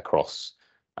across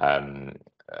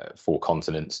 4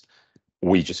 continents.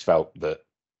 We just felt that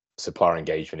supplier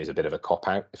engagement is a bit of a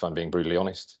cop-out, if I'm being brutally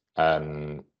honest.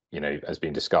 As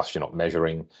being discussed, you're not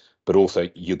measuring, but also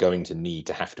you're going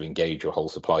to have to engage your whole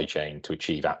supply chain to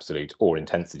achieve absolute or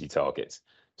intensity targets.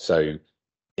 So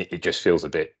it just feels a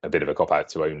bit of a cop-out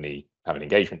to only have an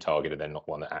engagement target and then not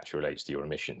one that actually relates to your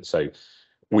emissions. So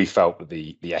we felt that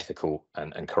the ethical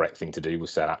and correct thing to do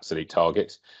was set absolute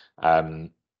targets,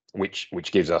 which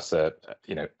gives us a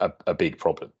big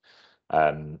problem.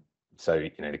 So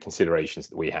the considerations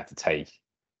that we had to take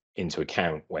into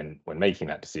account when making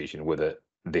that decision were that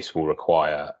this will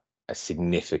require a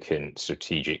significant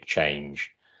strategic change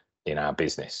in our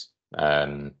business.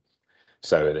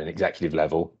 So at an executive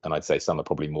level, and I'd say some are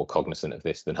probably more cognizant of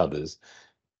this than others,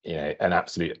 an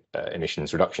absolute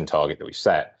emissions reduction target that we've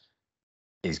set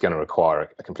is going to require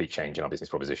a complete change in our business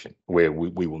proposition, where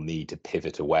we will need to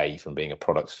pivot away from being a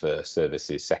products first,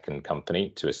 services second company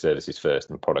to a services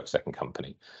first and product second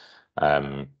company.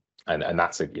 And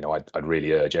that's I'd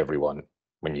really urge everyone,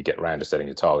 when you get around to setting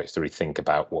your targets, to rethink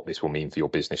about what this will mean for your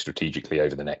business strategically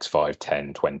over the next 5,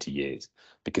 10, 20 years,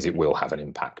 because it will have an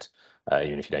impact,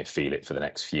 even if you don't feel it for the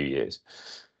next few years.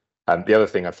 The other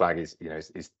thing I'd flag is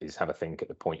have a think at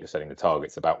the point you're setting the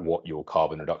targets about what your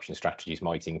carbon reduction strategies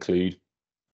might include.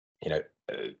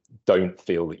 Don't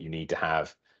feel that you need to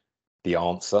have the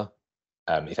answer.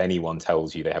 If anyone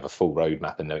tells you they have a full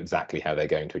roadmap and know exactly how they're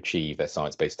going to achieve their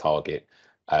science-based target,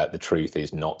 the truth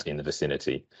is not in the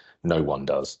vicinity. No one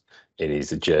does. It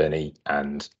is a journey,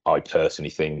 and I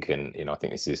personally think, and I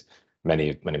think this is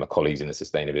many of my colleagues in the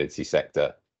sustainability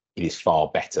sector, it is far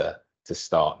better to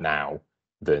start now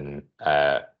than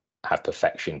have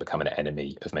perfection become an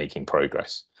enemy of making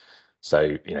progress.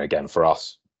 So again, for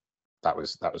us, that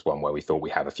was one where we thought we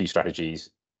have a few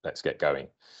strategies. Let's get going.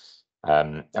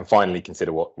 And finally,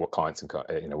 consider what clients and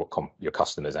your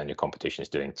customers and your competition is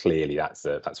doing. Clearly,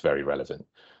 that's very relevant.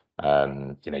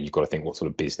 You've got to think, what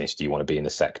sort of business do you want to be in the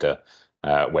sector?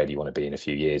 Where do you want to be in a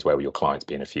few years? Where will your clients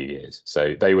be in a few years?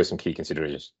 So they were some key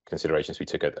considerations we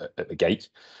took at the gate.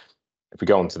 If we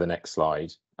go on to the next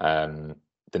slide,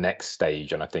 the next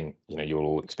stage, and I think you'll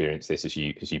all experience this as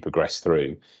you progress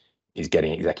through, is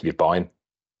getting executive buy-in.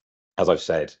 As I've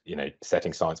said,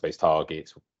 setting science-based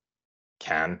targets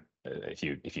can, if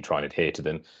you try and adhere to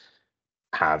them,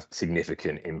 have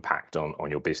significant impact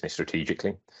on your business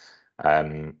strategically.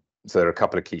 So there are a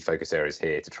couple of key focus areas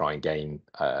here to try and gain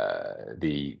our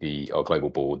global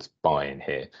board's buy-in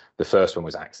here. The first one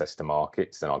was access to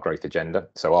markets and our growth agenda.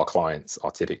 So our clients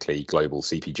are typically global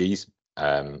CPGs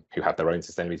who have their own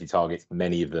sustainability targets.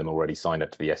 Many of them already signed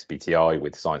up to the SBTi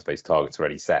with science-based targets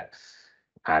already set.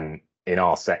 And in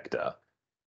our sector,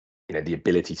 the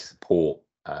ability to support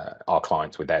our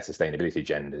clients with their sustainability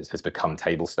agendas has become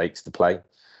table stakes to play.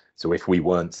 So if we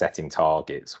weren't setting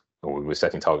targets, or we were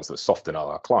setting targets that were softer than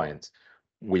our clients,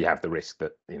 we have the risk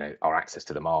that our access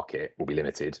to the market will be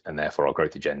limited, and therefore our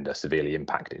growth agenda severely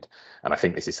impacted. And I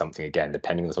think this is something, again,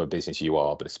 depending on the type of business you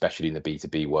are, but especially in the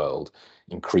B2B world,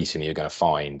 increasingly you're going to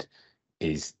find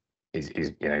is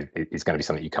going to be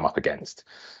something you come up against.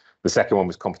 The second one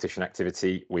was competition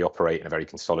activity. We operate in a very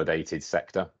consolidated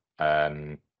sector.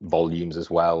 Volumes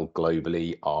as well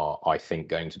globally are, I think,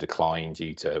 going to decline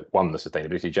due to, one, the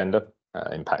sustainability agenda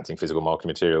impacting physical marketing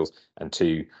materials, and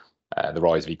two, the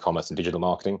rise of e-commerce and digital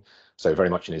marketing. So very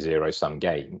much in a zero-sum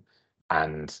game.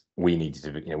 And we needed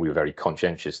to, we were very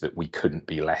conscientious that we couldn't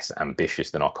be less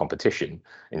ambitious than our competition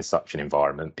in such an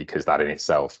environment, because that in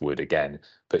itself would, again,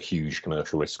 put huge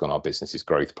commercial risk on our business's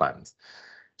growth plans.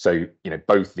 So,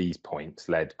 both these points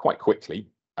led quite quickly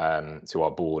to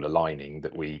our board aligning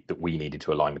that we needed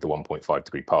to align with the 1.5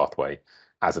 degree pathway,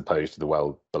 as opposed to the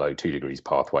well below 2 degrees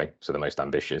pathway, so the most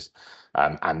ambitious,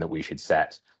 and that we should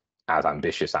set as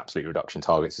ambitious absolute reduction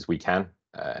targets as we can.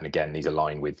 And again, these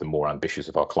align with the more ambitious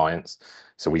of our clients.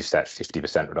 So we've set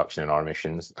 50% reduction in our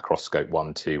emissions across scope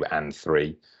 1, 2, and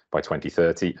 3 by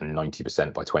 2030, and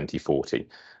 90% by 2040.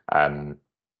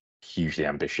 Hugely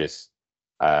ambitious.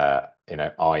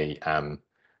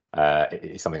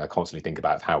 It's something I constantly think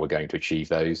about, how we're going to achieve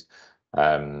those.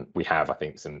 We have, I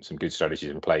think, some good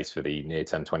strategies in place for the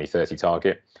near-term 2030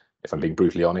 target. If I'm being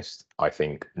brutally honest, I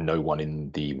think no one in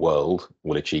the world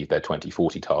will achieve their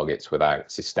 2040 targets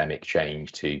without systemic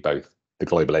change to both the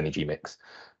global energy mix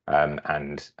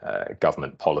and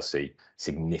government policy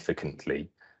significantly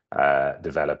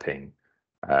developing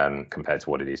compared to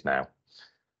what it is now.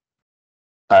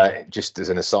 Just as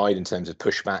an aside, in terms of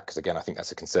pushback, because again, I think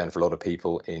that's a concern for a lot of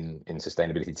people in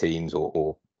sustainability teams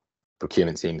or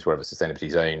procurement teams wherever sustainability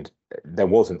is owned, there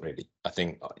wasn't really. I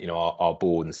think our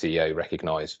board and CEO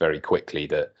recognised very quickly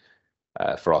that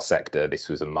for our sector this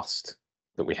was a must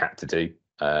that we had to do,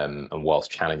 and whilst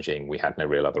challenging, we had no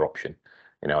real other option.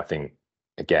 I think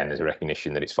again there's a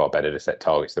recognition that it's far better to set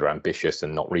targets that are ambitious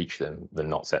and not reach them than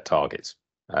not set targets.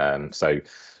 So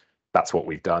that's what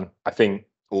we've done. I think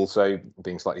also,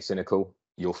 being slightly cynical,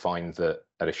 you'll find that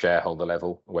at a shareholder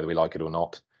level, whether we like it or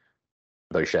not,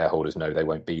 those shareholders know they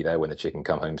won't be there when the chicken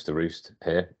comes home to roost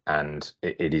here, and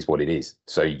it is what it is.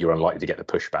 So you're unlikely to get the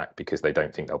pushback because they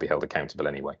don't think they'll be held accountable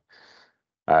anyway.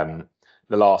 The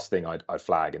last thing I'd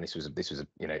flag, and this was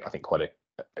I think quite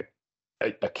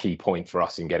a key point for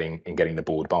us in getting the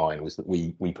board buy-in, was that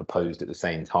we proposed at the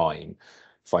same time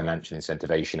financial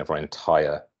incentivization of our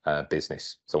entire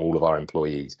business, so all of our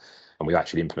employees. And we've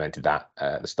actually implemented that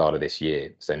at the start of this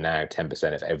year. So now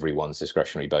 10% of everyone's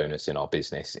discretionary bonus in our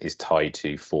business is tied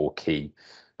to 4 key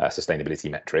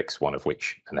sustainability metrics, one of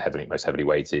which, and the most heavily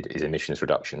weighted, is emissions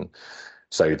reduction,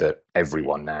 so that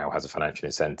everyone now has a financial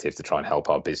incentive to try and help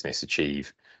our business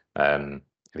achieve the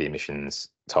emissions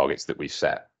targets that we've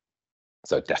set.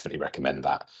 So definitely recommend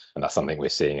that. And that's something we're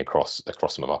seeing across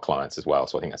some of our clients as well.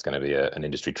 So I think that's going to be an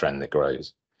industry trend that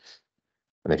grows.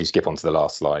 And if you skip on to the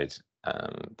last slide,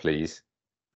 please.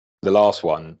 The last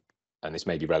one, and this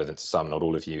may be relevant to some, not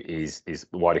all of you, is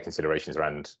wider considerations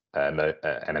around M&A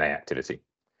activity.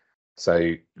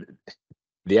 So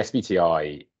the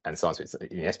SBTi and science, the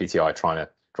SBTi are trying to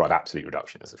drive absolute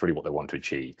reductions. That's really what they want to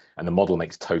achieve. And the model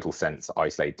makes total sense to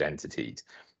isolate entities.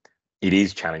 It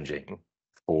is challenging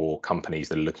for companies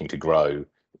that are looking to grow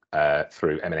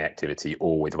through M&A activity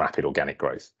or with rapid organic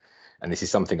growth. And this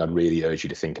is something I'd really urge you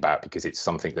to think about, because it's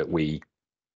something that we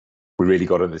really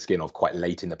got under the skin of quite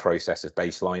late in the process of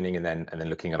baselining and then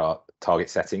looking at our target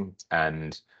setting.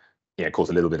 And it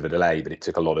caused a little bit of a delay, but it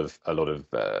took a lot of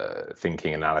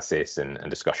thinking, analysis, and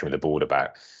discussion with the board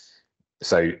about.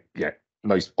 So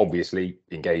most obviously,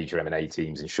 engage your M&A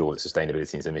teams, ensure that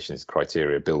sustainability and emissions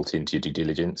criteria are built into your due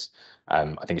diligence. I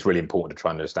think it's really important to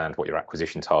try and understand what your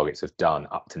acquisition targets have done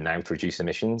up to now to reduce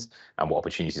emissions and what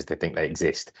opportunities they think they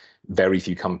exist. Very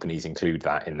few companies include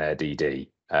that in their DD,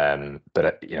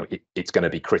 but it's going to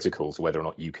be critical to whether or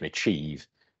not you can achieve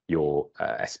your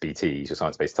SBTs, your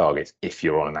science-based targets, if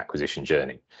you're on an acquisition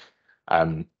journey.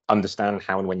 Understand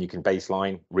how and when you can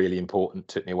baseline, really important.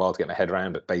 Took me a while to get my head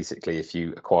around, but basically if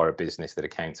you acquire a business that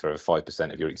accounts for over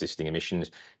 5% of your existing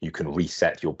emissions, you can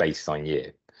reset your baseline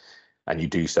year. And you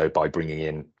do so by bringing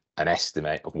in an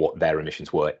estimate of what their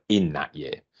emissions were in that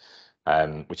year,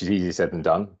 which is easier said than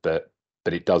done, but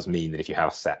it does mean that if you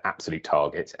have set absolute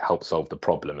targets, it helps solve the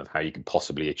problem of how you can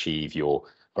possibly achieve your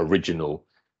original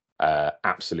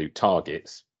absolute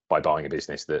targets by buying a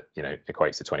business that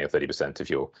equates to 20 or 30% of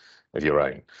your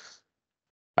own.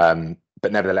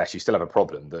 But nevertheless, you still have a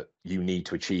problem that you need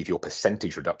to achieve your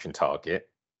percentage reduction target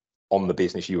on the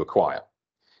business you acquire.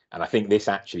 And I think this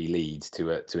actually leads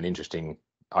to an interesting,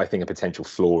 I think, a potential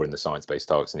flaw in the Science-Based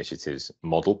Targets Initiative's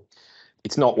model.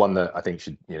 It's not one that I think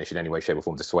should in any way, shape, or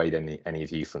form dissuade any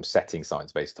of you from setting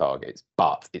science-based targets,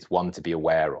 but it's one to be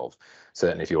aware of,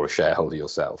 certainly if you're a shareholder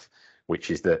yourself,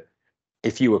 which is that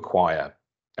if you acquire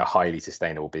a highly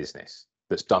sustainable business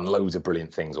that's done loads of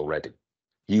brilliant things already,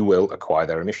 you will acquire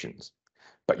their emissions,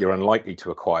 but you're unlikely to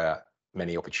acquire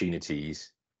many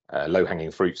opportunities,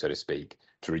 low-hanging fruit, so to speak,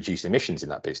 to reduce emissions in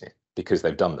that business because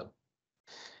they've done them.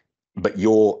 But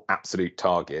your absolute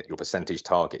target, your percentage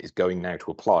target, is going now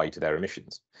to apply to their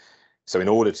emissions. So in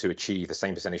order to achieve the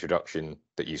same percentage reduction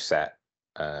that you set,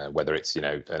 whether it's an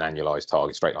annualized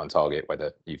target, straight line target,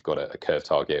 whether you've got a curve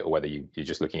target, or whether you're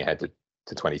just looking ahead to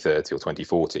 2030 or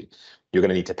 2040, you're going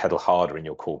to need to pedal harder in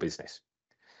your core business.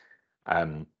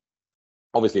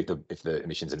 Obviously, if the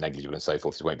emissions are negligible and so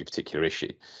forth, it won't be a particular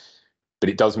issue. But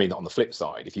it does mean that on the flip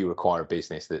side, if you acquire a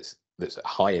business that's at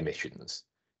high emissions,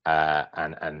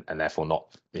 and therefore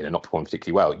not performing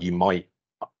particularly well, you might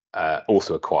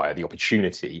also acquire the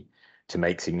opportunity to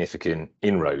make significant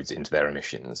inroads into their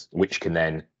emissions, which can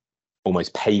then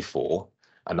almost pay for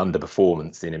an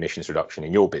underperformance in emissions reduction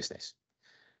in your business.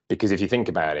 Because if you think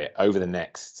about it, over the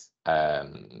next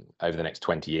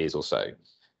 20 years or so,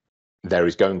 there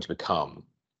is going to become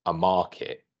a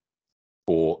market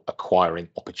for acquiring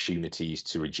opportunities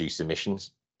to reduce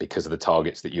emissions because of the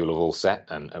targets that you'll have all set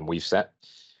and we've set.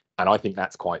 And I think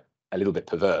that's quite a little bit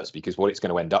perverse, because what it's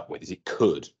going to end up with is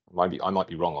I might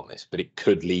be wrong on this, but it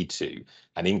could lead to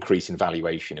an increase in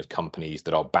valuation of companies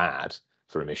that are bad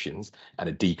for emissions and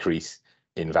a decrease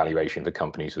in valuation for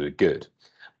companies that are good.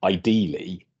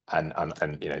 Ideally, and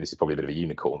this is probably a bit of a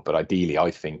unicorn, but ideally,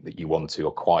 I think that you want to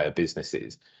acquire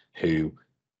businesses who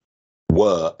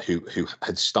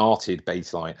had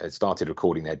started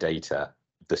recording their data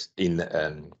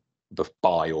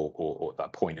by or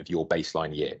that point of your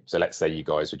baseline year. So let's say you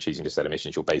guys are choosing to set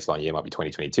emissions, your baseline year might be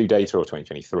 2022 data or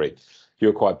 2023. If you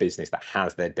acquire a business that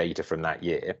has their data from that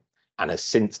year and has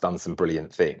since done some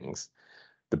brilliant things,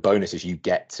 the bonus is you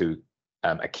get to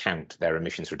account their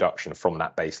emissions reduction from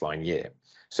that baseline year.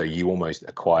 So you almost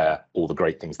acquire all the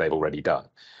great things they've already done.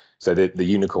 So the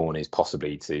unicorn is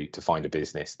possibly to find a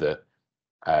business that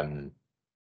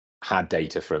had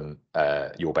data from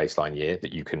your baseline year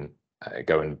that you can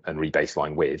go and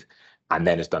re-baseline with, and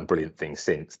then has done brilliant things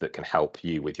since that can help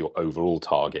you with your overall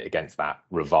target against that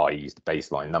revised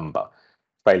baseline number.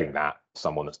 Failing that,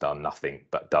 someone that's done nothing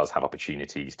but does have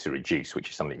opportunities to reduce,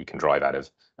 which is something you can drive out of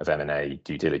M&A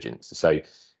due diligence. So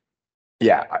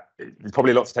yeah, there's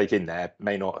probably a lot to take in there.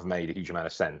 May not have made a huge amount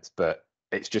of sense, but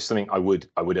it's just something I would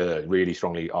really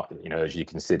strongly urge you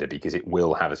to consider, because it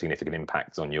will have a significant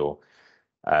impact on your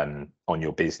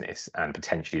business, and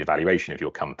potentially the valuation of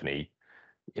your company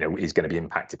is going to be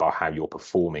impacted by how you're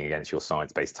performing against your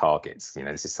science-based targets.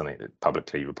 This is something that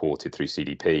publicly reported through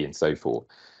CDP and so forth.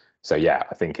 So yeah,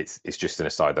 I think it's just an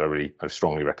aside that I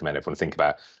strongly recommend everyone think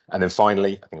about. And then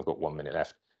finally, I think I've got 1 minute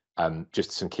left.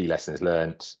 Just some key lessons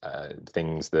learned,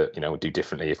 things that we'd do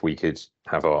differently if we could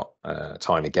have our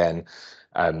time again.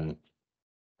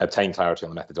 Obtain clarity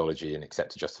on the methodology and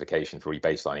accept a justification for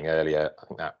rebaselining earlier. I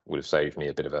think that would have saved me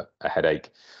a bit of a headache.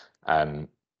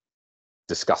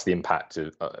 Discuss the impact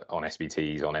on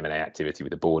SBTs on M&A activity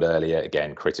with the board earlier.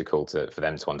 Again, critical for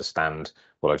them to understand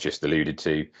what I've just alluded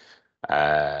to.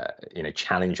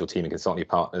 Challenge your team and consultancy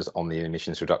partners on the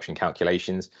emissions reduction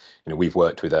calculations. We've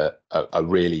worked with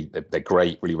they're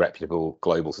great, really reputable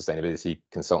global sustainability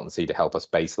consultancy to help us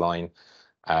baseline.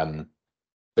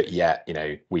 But yet,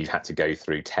 we've had to go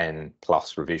through 10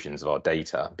 plus revisions of our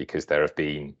data because there have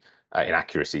been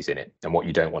inaccuracies in it. And what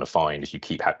you don't want to find is you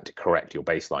keep having to correct your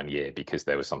baseline year because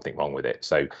there was something wrong with it.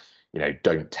 So,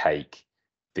 don't take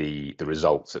the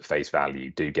results at face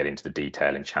value. Do get into the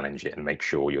detail and challenge it and make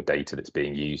sure your data that's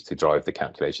being used to drive the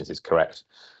calculations is correct.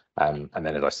 And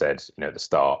then, as I said, at the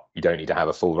start, you don't need to have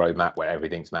a full roadmap where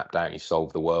everything's mapped out and you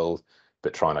solve the world,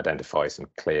 but try and identify some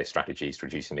clear strategies to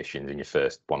reduce emissions in your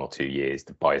first 1 or 2 years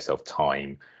to buy yourself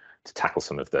time to tackle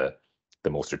some of the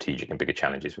more strategic and bigger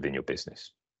challenges within your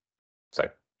business. So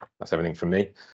that's everything from me.